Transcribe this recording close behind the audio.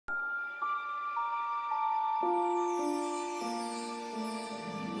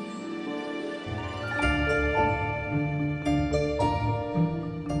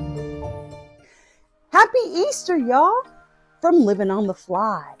Happy Easter, y'all, from Living on the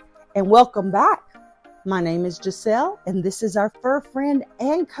Fly. And welcome back. My name is Giselle, and this is our fur friend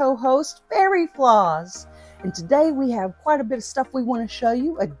and co-host, Fairy Flaws. And today we have quite a bit of stuff we want to show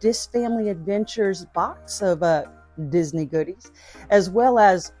you, a Dis Family Adventures box of Disney goodies, as well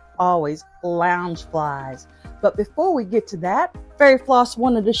as, always, Loungeflies. But before we get to that, Fairy Floss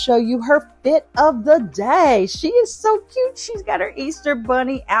wanted to show you her fit of the day. She is so cute. She's got her Easter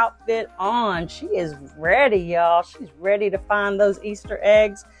bunny outfit on. She is ready, y'all. She's ready to find those Easter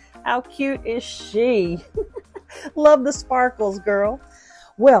eggs. How cute is she? Love the sparkles, girl.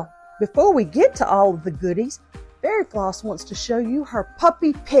 Well, before we get to all of the goodies, Fairy Floss wants to show you her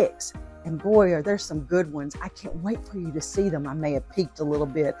puppy pics. And boy, are there some good ones. I can't wait for you to see them. I may have peeked a little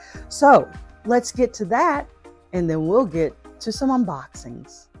bit. So let's get to that, and then we'll get to some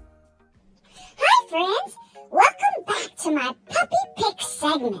unboxings. Hi friends, welcome back to my puppy pick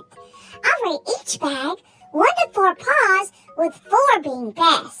segment. I rate each bag 1 to 4 paws, with 4 being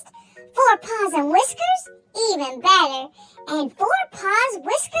best. 4 paws and whiskers, even better. And 4 paws,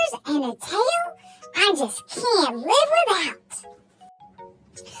 whiskers, and a tail, I just can't live without.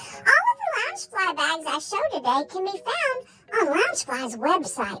 All of the Loungefly bags I show today can be found on Loungefly's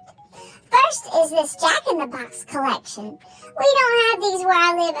website. First is this Jack-in-the-Box collection. We don't have these where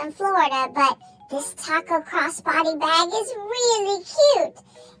I live in Florida, but this taco crossbody bag is really cute.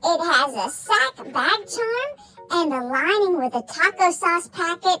 It has a sack bag charm and a lining with the taco sauce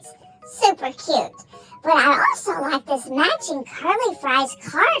packets. Super cute. But I also like this matching Curly Fries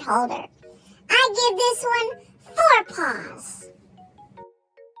card holder. I give this one 4 paws.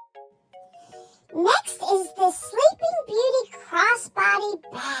 Next is the Sleeping Beauty crossbody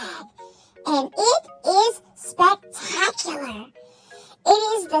bag, and it is spectacular. It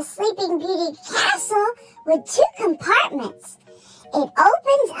is the Sleeping Beauty castle with 2 compartments. It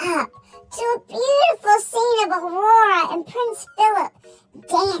opens up to a beautiful scene of Aurora and Prince Philip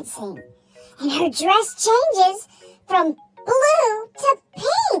dancing, and her dress changes from blue to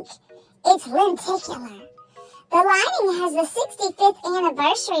pink. It's lenticular. The lining has the 65th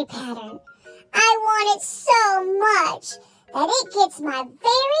anniversary pattern. I want it so much that it gets my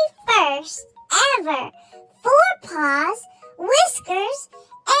very first ever 4 paws, whiskers,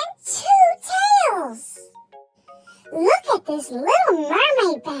 and 2 tails. Look at this Little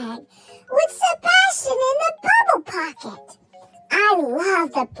Mermaid bag with Sebastian in the bubble pocket. I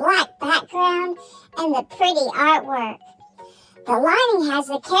love the black background and the pretty artwork. The lining has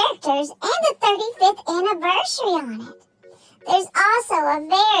the characters and the 35th anniversary on it. There's also a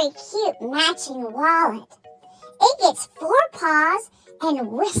very cute matching wallet. It gets 4 paws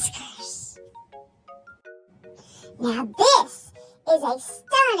and whiskers. Now this is a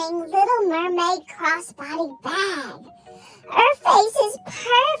stunning Little Mermaid crossbody bag. Her face is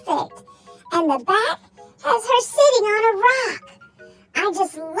perfect, and the back has her sitting on a rock. I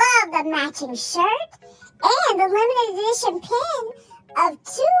just love the matching shirt and the limited edition pin of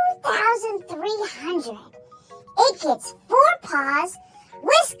 2,300. It gets 4 paws,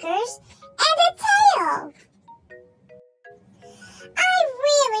 whiskers, and a tail. I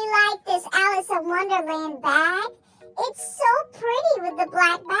really like this Alice in Wonderland bag. It's so pretty with the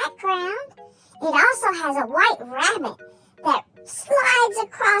black background. It also has a white rabbit that slides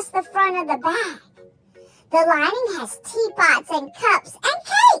across the front of the bag. The lining has teapots and cups and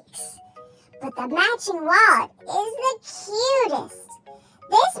cakes. But the matching wallet is the cutest.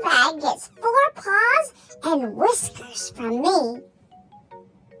 This bag gets 4 paws and whiskers from me.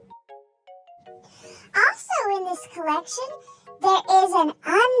 Also in this collection, there is an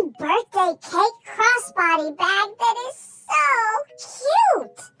unbirthday cake crossbody bag that is so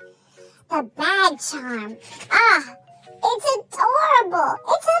cute. The bag charm, it's adorable.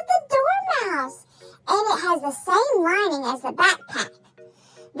 It's of the Dormouse, and it has the same lining as the backpack.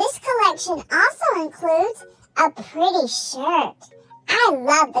 This collection also includes a pretty shirt. I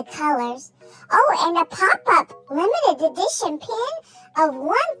love the colors. Oh, and a pop-up limited edition pin of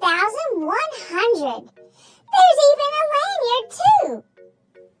 1,100. There's even a lanyard, too.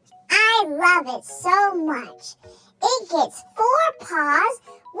 I love it so much. It gets 4 paws,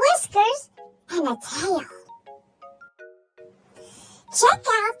 whiskers, and a tail. Check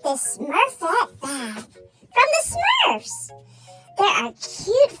out this Smurfette bag from the Smurfs. There are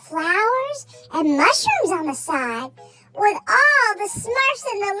cute flowers and mushrooms on the side, with all the Smurfs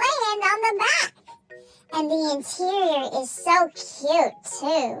in the land on the back. And the interior is so cute,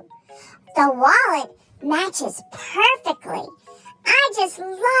 too. The wallet matches perfectly. I just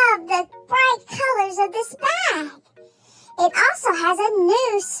love the bright colors of this bag. It also has a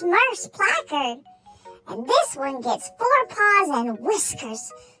new Smurfs placard. And this one gets 4 paws and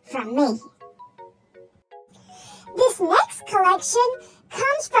whiskers from me. This next collection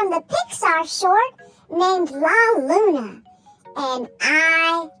comes from the Pixar short named La Luna, and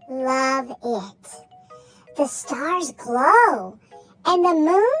I love it. The stars glow, and the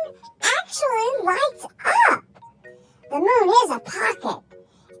moon actually lights up. The moon is a pocket,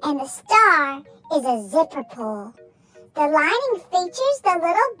 and the star is a zipper pull. The lining features the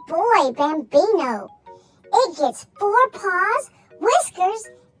little boy Bambino. It gets 4 paws, whiskers,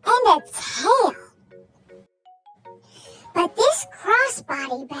 and a tail. But this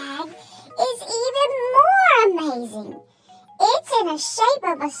crossbody bag is even more amazing. It's in the shape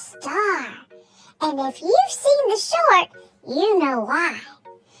of a star. And if you've seen the short, you know why.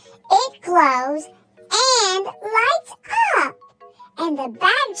 It glows and lights up. And the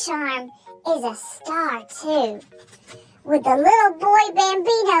bag charm is a star too, with the little boy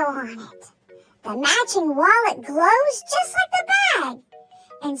Bambino on it. The matching wallet glows just like the bag.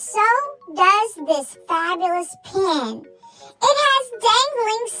 And so does this fabulous pin. It has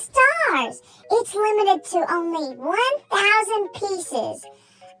dangling stars. It's limited to only 1,000 pieces.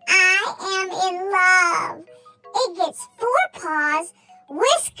 I am in love. It gets 4 paws,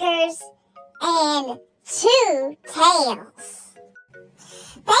 whiskers, and 2 tails.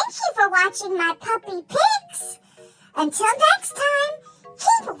 Thank you for watching my puppy pics. Until next time,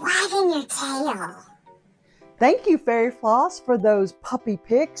 keep wagging your tail. Thank you, Fairy Floss, for those puppy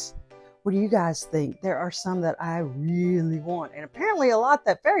pics. What do you guys think? There are some that I really want, and apparently a lot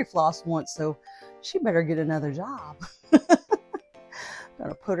that Fairy Floss wants, so she better get another job.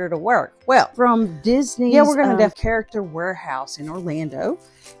 Gonna put her to work. Well, from Disney's we're gonna Character Warehouse in Orlando,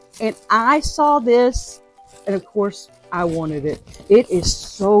 and I saw this, and of course I wanted it. It is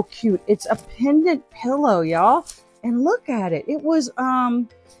so cute. It's a pendant pillow, y'all, and look at it. It was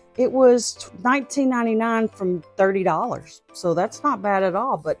 $19.99 from $30, so that's not bad at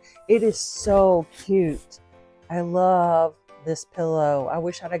all. But it is so cute. I love this pillow. I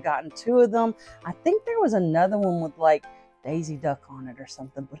wish I'd have gotten 2 of them. I think there was another one with like Daisy Duck on it or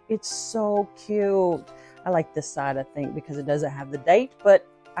something, but it's so cute. I like this side, I think, because it doesn't have the date, but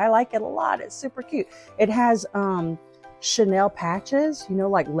I like it a lot. It's super cute. It has Chanel patches, you know,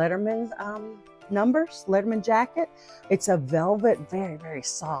 like Letterman's numbers, Letterman jacket. It's a velvet, very, very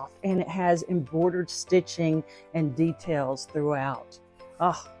soft, and it has embroidered stitching and details throughout.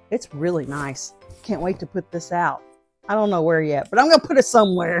 Oh, it's really nice. Can't wait to put this out. I don't know where yet, but I'm gonna put it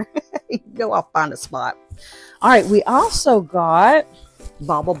somewhere. Go, I'll find a spot. All right, we also got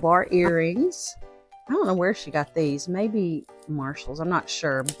Bobble Bar earrings. I don't know where she got these. Maybe Marshall's. I'm not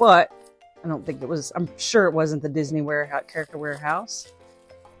sure, but I don't think it was. I'm sure it wasn't the Disney Warehouse, Character Warehouse.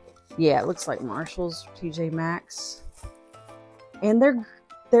 Yeah, it looks like Marshall's, TJ Maxx. And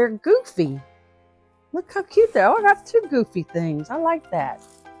they're goofy. Look how cute they are. I got 2 goofy things. I like that.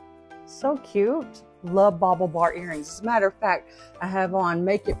 So cute. Love Bobble Bar earrings. As a matter of fact, I have on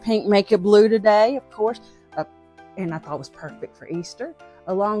Make It Pink, Make It Blue today, of course. And I thought it was perfect for Easter,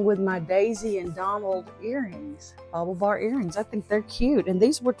 along with my Daisy and Donald earrings, Bobble Bar earrings. I think they're cute. And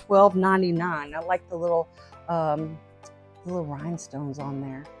these were $12.99. I like the little rhinestones on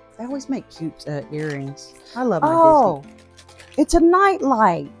there. They always make cute earrings. I love my Disney. It's a night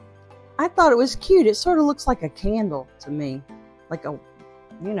light. I thought it was cute. It sort of looks like a candle to me, like a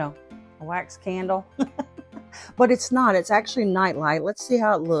wax candle. But it's not. It's actually night light. Let's see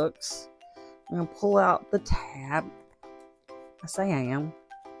how it looks. I'm going to pull out the tab. I say I am.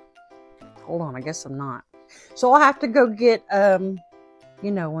 Hold on. I guess I'm not. So I'll have to go get, one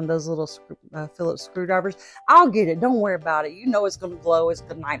of those little Phillips screwdrivers. I'll get it. Don't worry about it. You know it's going to glow. It's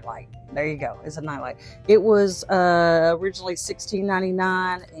the night light. There you go. It's a night light. It was originally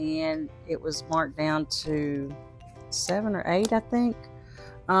 $16.99, and it was marked down to $7 or $8, I think.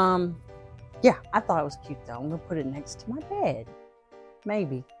 Yeah, I thought it was cute, though. I'm going to put it next to my bed.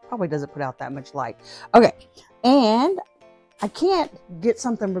 Maybe. Probably doesn't put out that much light. Okay. And I can't get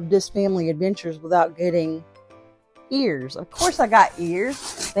something from This Family Adventures without getting ears. Of course I got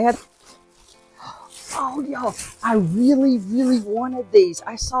ears. They had... Oh, y'all. I really, really wanted these.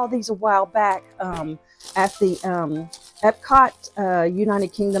 I saw these a while back at the Epcot,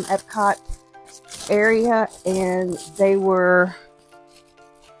 United Kingdom Epcot area, and they were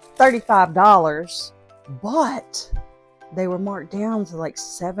 $35, but they were marked down to like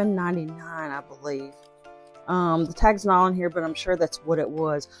 $7.99, I believe. The tag's not on here, but I'm sure that's what it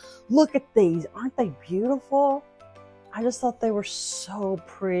was. Look at these. Aren't they beautiful? I just thought they were so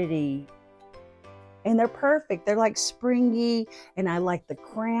pretty. And they're perfect. They're like springy, and I like the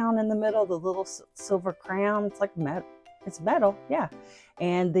crown in the middle, the little silver crown. It's like metal. It's metal, yeah.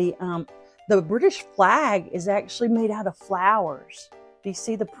 And the British flag is actually made out of flowers. Do you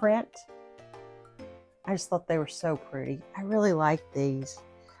see the print? I just thought they were so pretty. I really like these.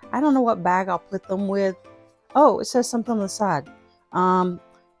 I don't know what bag I'll put them with. Oh, it says something on the side.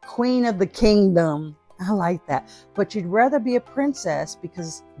 Queen of the Kingdom. I like that. But you'd rather be a princess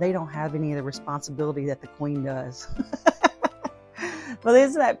because they don't have any of the responsibility that the queen does. Well,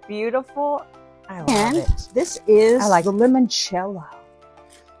 isn't that beautiful? I love it. This is the limoncello.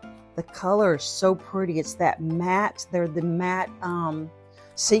 The color is so pretty. It's that matte. They're the matte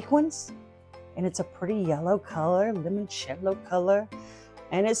sequins. And it's a pretty yellow color, limoncello color.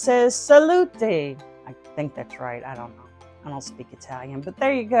 And it says salute. I think that's right. I don't know. I don't speak Italian, but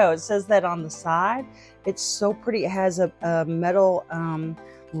there you go. It says that on the side. It's so pretty. It has a metal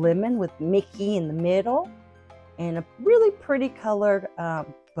lemon with Mickey in the middle and a really pretty colored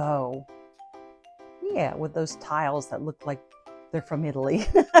bow. Yeah, with those tiles that look like they're from Italy.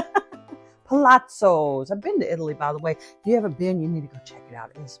 Palazzos. I've been to Italy, by the way. If you haven't been, you need to go check it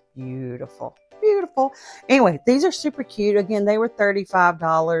out. It's beautiful. Beautiful. Anyway, these are super cute. Again, they were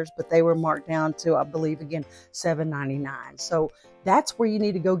 $35, but they were marked down to, I believe, again, $7.99. So that's where you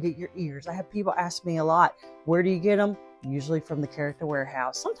need to go get your ears. I have people ask me a lot, where do you get them? Usually from the Character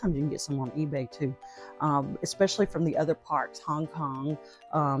Warehouse. Sometimes you can get some on eBay too, especially from the other parks, Hong Kong.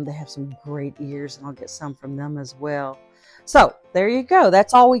 They have some great ears, and I'll get some from them as well. So there you go.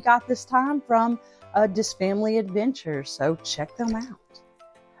 That's all we got this time from Just Family Adventures. So check them out.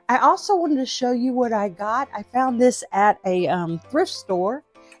 I also wanted to show you what I got. I found this at a thrift store,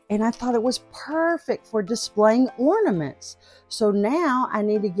 and I thought it was perfect for displaying ornaments. So now I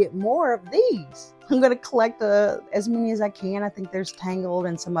need to get more of these. I'm going to collect as many as I can. I think there's Tangled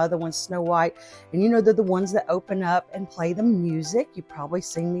and some other ones, Snow White. And you know, they're the ones that open up and play the music. You've probably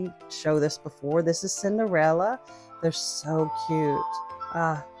seen me show this before. This is Cinderella. They're so cute.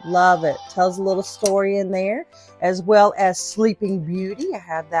 Love it. Tells a little story in there, as well as Sleeping Beauty. I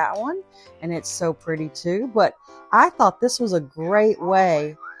have that one, and it's so pretty too. But I thought this was a great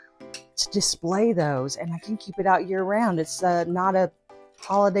way to display those, and I can keep it out year round. It's not a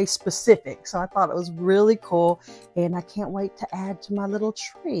holiday specific, so I thought it was really cool, and I can't wait to add to my little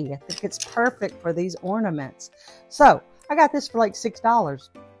tree. I think it's perfect for these ornaments. So I got this for like $6.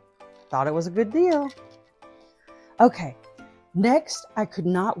 Thought it was a good deal. Okay. Next, I could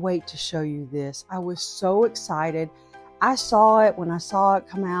not wait to show you this. I was so excited. I saw it when I saw it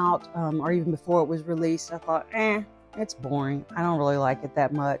come out, or even before it was released. I thought, it's boring. I don't really like it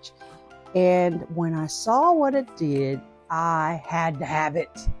that much. And when I saw what it did, I had to have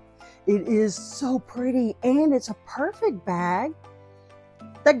it. It is so pretty, and it's a perfect bag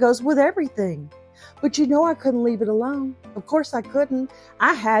that goes with everything. But you know, I couldn't leave it alone. Of course I couldn't.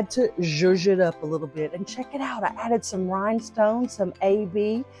 I had to zhuzh it up a little bit, and check it out. I added some rhinestones, some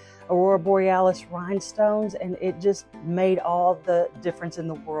AB, Aurora Borealis rhinestones, and it just made all the difference in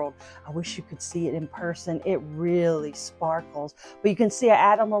the world. I wish you could see it in person. It really sparkles. But you can see I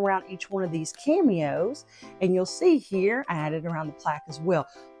add them around each one of these cameos, and you'll see here I added around the plaque as well.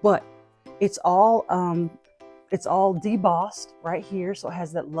 But it's all debossed right here, so it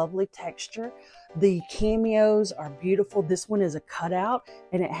has that lovely texture. The cameos are beautiful. This one is a cutout,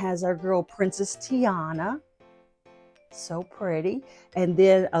 and it has our girl Princess Tiana. So pretty. And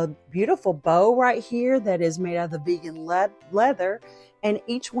then a beautiful bow right here that is made out of the vegan leather, and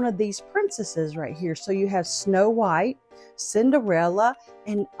each one of these princesses right here. So you have Snow White, Cinderella,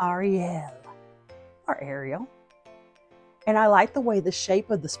 and Ariel, or Ariel. And I like the way the shape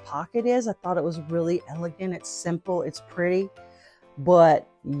of this pocket is. I thought it was really elegant. It's simple. It's pretty. But,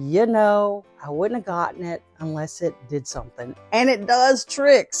 you know, I wouldn't have gotten it unless it did something. And it does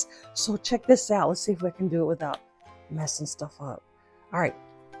tricks. So check this out. Let's see if we can do it without messing stuff up. All right.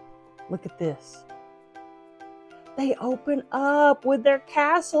 Look at this. They open up with their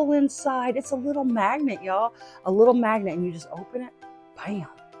castle inside. It's a little magnet, y'all. A little magnet. And you just open it. Bam.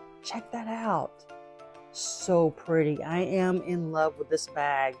 Check that out. So pretty. I am in love with this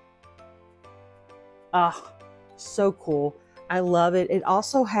bag. Ah, so cool. I love it. It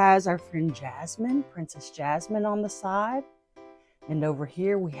also has our friend Jasmine, Princess Jasmine on the side. And over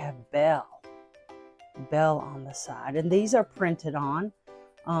here we have Belle. Belle on the side. And these are printed on.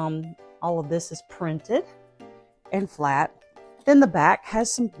 All of this is printed and flat. Then the back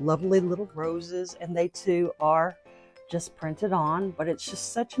has some lovely little roses, and they too are just printed on, but it's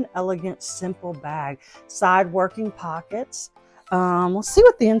just such an elegant, simple bag. Side working pockets. Let's see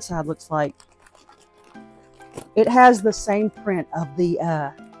what the inside looks like. It has the same print of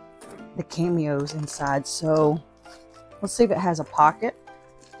the cameos inside. So let's see if it has a pocket.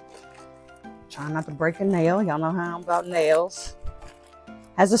 Try not to break a nail. Y'all know how I'm about nails.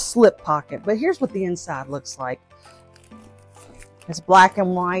 Has a slip pocket, but here's what the inside looks like. It's black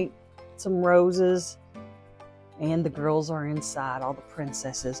and white, some roses. And the girls are inside, all the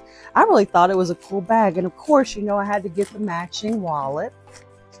princesses. I really thought it was a cool bag. And of course, you know, I had to get the matching wallet.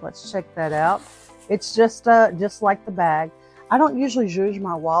 So let's check that out. It's just like the bag. I don't usually use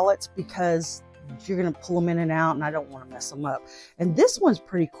my wallets because you're going to pull them in and out, and I don't want to mess them up. And this one's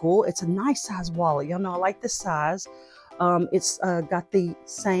pretty cool. It's a nice size wallet. Y'all know I like this size. It's got the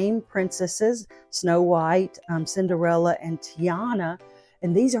same princesses, Snow White, Cinderella, and Tiana.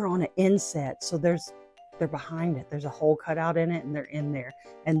 And these are on an inset. So they're behind it. There's a hole cut out in it, and they're in there.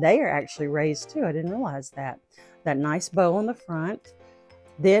 And they are actually raised too. I didn't realize that. That nice bow on the front.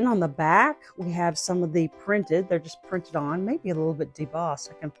 Then on the back, we have some of the printed. They're just printed on, maybe a little bit debossed.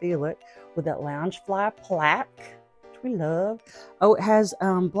 I can feel it with that Loungefly plaque, which we love. Oh, it has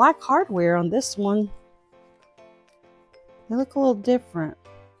black hardware on this one. They look a little different.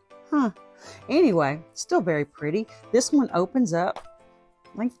 Huh. Anyway, still very pretty. This one opens up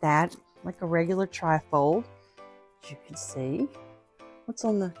like that, like a regular trifold, as you can see. What's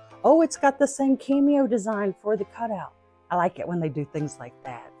on the... Oh, it's got the same Cameo design for the cutout. I like it when they do things like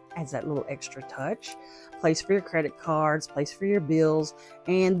that. Adds that little extra touch. Place for your credit cards, place for your bills.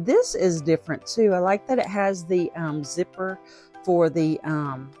 And this is different too. I like that it has the zipper for the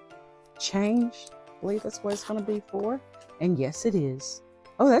change. I believe that's what it's going to be for. And yes, it is.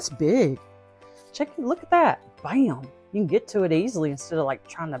 Oh, that's big. Check it. Look at that. Bam. You can get to it easily instead of like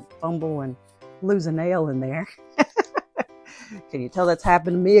trying to fumble and lose a nail in there. Can you tell that's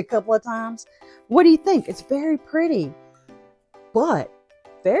happened to me a couple of times? What do you think? It's very pretty. But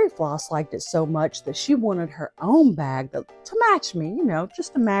Fairy Floss liked it so much that she wanted her own bag to match me, you know,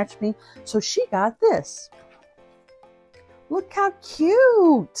 just to match me. So she got this. Look how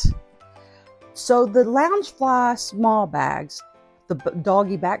cute. So the Loungefly small bags, the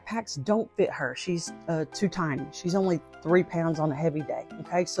doggy backpacks, don't fit her. She's too tiny. She's only 3 pounds on a heavy day.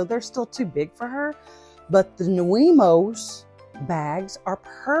 Okay, so they're still too big for her. But the Nuimos bags are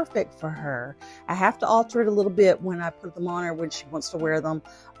perfect for her. I have to alter it a little bit when I put them on her when she wants to wear them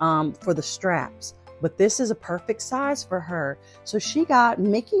for the straps. But this is a perfect size for her. So she got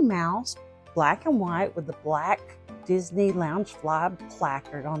Mickey Mouse, black and white with the black Disney Loungefly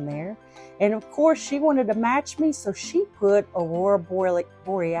placard on there. And of course, she wanted to match me, so she put Aurora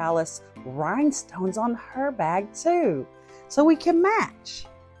Borealis rhinestones on her bag too. So we can match.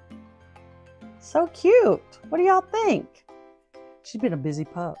 So cute. What do y'all think? She's been a busy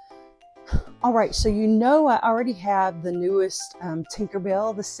pup. All right, so you know I already have the newest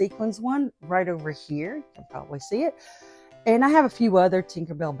Tinkerbell, the sequins one, right over here. You can probably see it. And I have a few other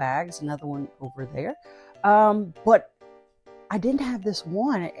Tinkerbell bags, another one over there. But I didn't have this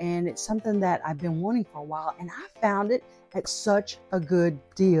one, and it's something that I've been wanting for a while, and I found it at such a good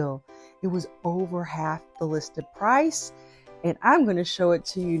deal. It was over half the listed price, and I'm going to show it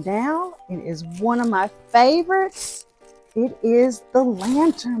to you now. It is one of my favorites. It is the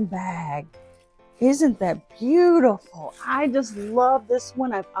lantern bag. Isn't that beautiful? I just love this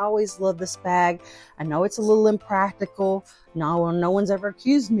one. I've always loved this bag. I know it's a little impractical. No one's ever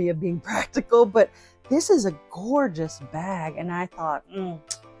accused me of being practical, but this is a gorgeous bag. And I thought,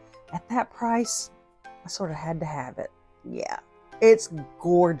 at that price, I sort of had to have it. Yeah, it's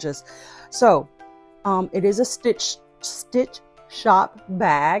gorgeous. So, it is a stitch shop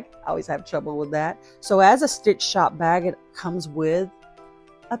bag. I always have trouble with that. So as a stitch shop bag, it comes with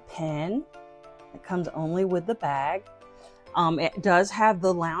a pen. It comes only with the bag. It does have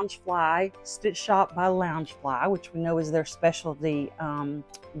the Loungefly, Stitch Shop by Loungefly, which we know is their specialty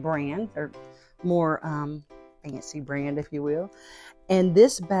brand, or more fancy brand, if you will. And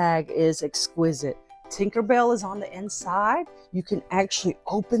this bag is exquisite. Tinkerbell is on the inside. You can actually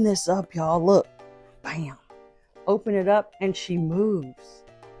open this up, y'all. Look, bam. Open it up and she moves.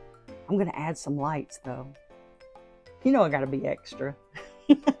 I'm going to add some lights though. You know I got to be extra.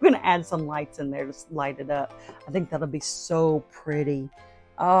 I'm going to add some lights in there to light it up. I think that'll be so pretty.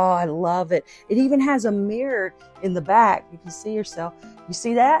 Oh, I love it. It even has a mirror in the back. You can see yourself. You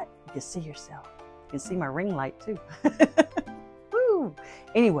see that? You can see yourself. You can see my ring light too. Woo.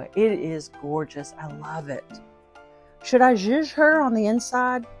 Anyway, it is gorgeous. I love it. Should I zhuzh her on the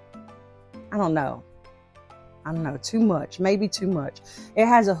inside? I don't know. Too much, maybe too much. It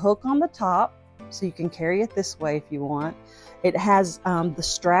has a hook on the top, so you can carry it this way if you want. It has the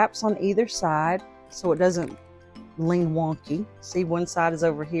straps on either side, so it doesn't lean wonky. See, one side is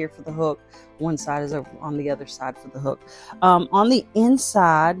over here for the hook, one side is over on the other side for the hook. On the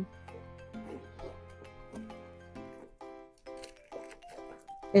inside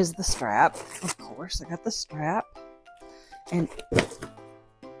is the strap. Of course, I got the strap. And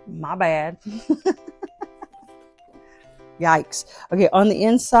my bad. Yikes. Okay, on the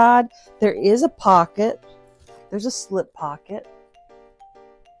inside, there is a pocket. There's a slip pocket.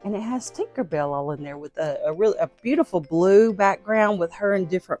 And it has Tinkerbell all in there with a beautiful blue background with her in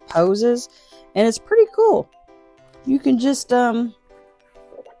different poses. And it's pretty cool. You can just, it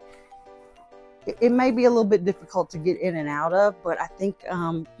may be a little bit difficult to get in and out of, but I think,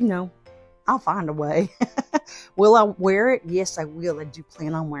 you know, I'll find a way. Will I wear it? Yes, I will. I do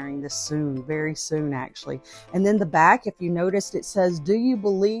plan on wearing this soon, very soon actually. And then the back, if you noticed, it says, "Do you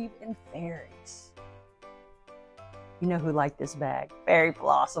believe in fairies?" You know who liked this bag? Fairy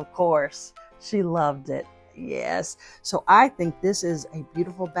Floss, of course. She loved it. Yes. So I think this is a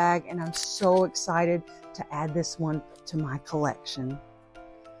beautiful bag, and I'm so excited to add this one to my collection.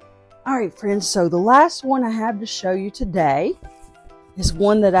 All right, friends. So the last one I have to show you today is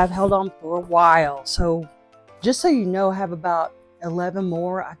one that I've held on for a while. So just so you know, I have about 11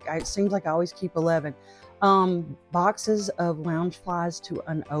 more. It seems like I always keep 11 boxes of Loungeflies to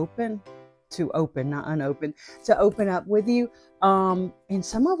open up with you. And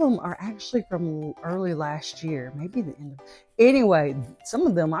some of them are actually from early last year, maybe the end of, anyway, some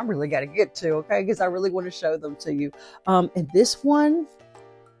of them I really got to get to, okay, because I really want to show them to you. And this one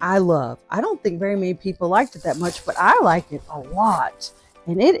I love. I don't think very many people liked it that much, but I like it a lot.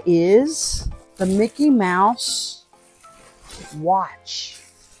 And it is the Mickey Mouse watch.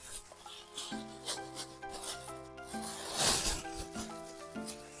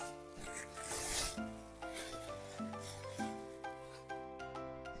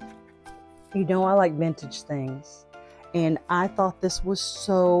 You know, I like vintage things, and I thought this was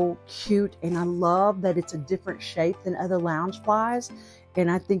so cute, and I love that it's a different shape than other Loungeflies,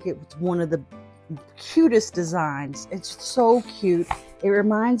 and I think it was one of the cutest designs. It's so cute. It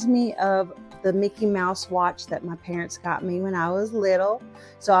reminds me of the Mickey Mouse watch that my parents got me when I was little,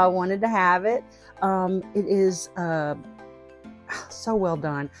 so I wanted to have it. It is so well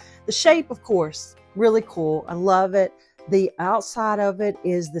done. The shape, of course, really cool. I love it. The outside of it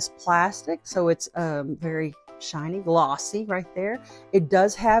is this plastic, so it's very shiny, glossy right there. It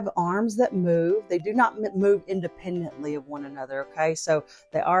does have arms that move. They do not move independently of one another, okay? So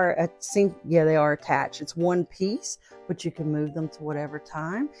they are, they are attached. It's one piece, but you can move them to whatever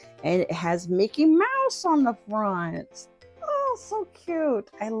time. And it has Mickey Mouse on the front. Oh, so cute.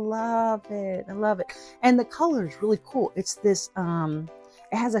 I love it. I love it. And the color is really cool. It's this,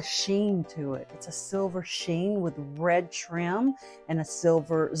 it has a sheen to it. It's a silver sheen with red trim and a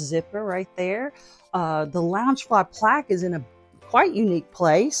silver zipper right there. The Loungefly plaque is in a quite unique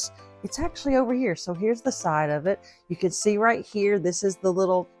place. It's actually over here. So here's the side of it. You can see right here, this is the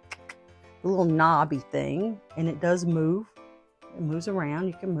little knobby thing, and it does move. It moves around.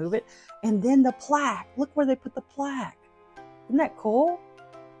 You can move it. And then the plaque. Look where they put the plaque. Isn't that cool?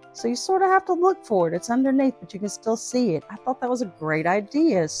 So you sort of have to look for it. It's underneath, but you can still see it. I thought that was a great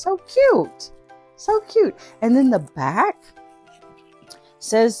idea. So cute. So cute. And then the back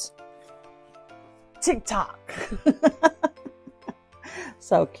says TikTok.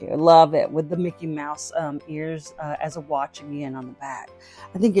 So cute. Love it. With the Mickey Mouse ears as a watch again on the back.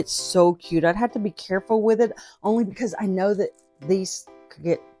 I think it's so cute. I'd have to be careful with it only because I know that these could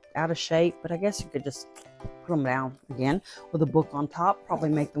get out of shape, but I guess you could just put them down again with a book on top, probably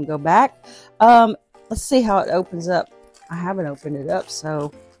make them go back. Let's see how it opens up. I haven't opened it up,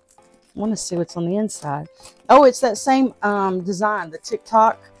 so I want to see what's on the inside. Oh, it's that same design, the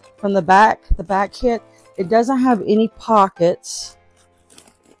TikTok from the back kit. It doesn't have any pockets.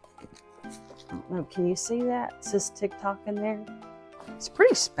 I don't know, can you see that? It says TikTok in there. It's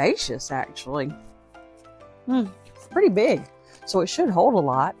pretty spacious, actually. It's pretty big, so it should hold a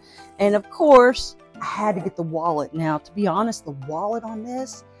lot. And of course, I had to get the wallet. Now, to be honest, the wallet on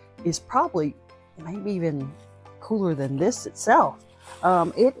this is probably maybe even cooler than this itself.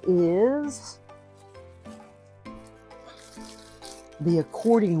 It is the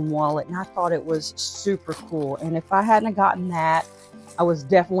accordion wallet, and I thought it was super cool. And if I hadn't gotten that, I was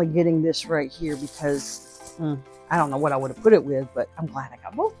definitely getting this right here because I don't know what I would have put it with, but I'm glad I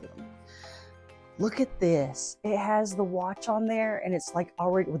got both of them. Look at this. It has the watch on there, and it's like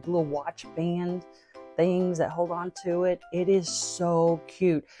already with little watch band things that hold on to it. It is so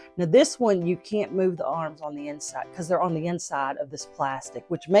cute. Now this one, you can't move the arms on the inside because they're on the inside of this plastic,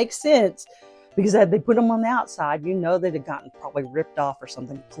 which makes sense because had they put them on the outside, you know they'd have gotten probably ripped off or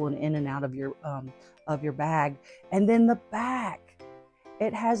something, pulling in and out of your bag. And then the back,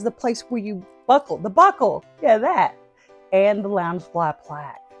 it has the place where you buckle, yeah, that, and the Loungefly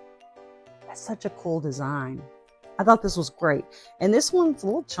plaque. That's such a cool design. I thought this was great. And this one's a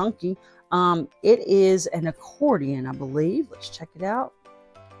little chunky. It is an accordion, I believe. Let's check it out.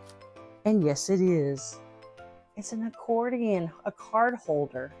 And yes, it is. It's an accordion, a card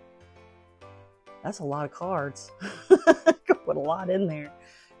holder. That's a lot of cards. Could put a lot in there.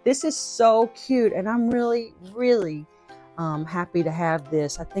 This is so cute, and I'm really, really happy to have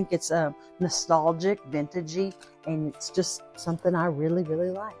this. I think it's nostalgic, vintagey, and it's just something I really, really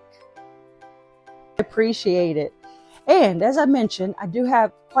like. I appreciate it. And as I mentioned, I do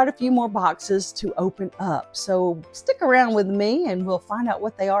have quite a few more boxes to open up. So stick around with me and we'll find out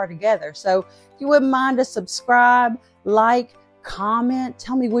what they are together. So if you wouldn't mind to subscribe, like, comment,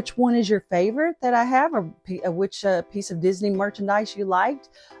 tell me which one is your favorite that I have, or which piece of Disney merchandise you liked.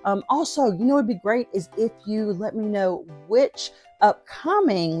 Also, you know what would be great is if you let me know which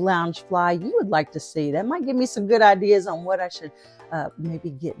upcoming Loungefly you would like to see. That might give me some good ideas on what I should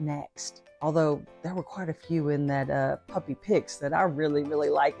maybe get next. Although there were quite a few in that puppy pics that I really, really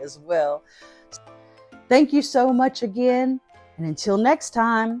like as well. Thank you so much again. And until next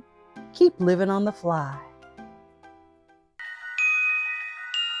time, keep living on the fly.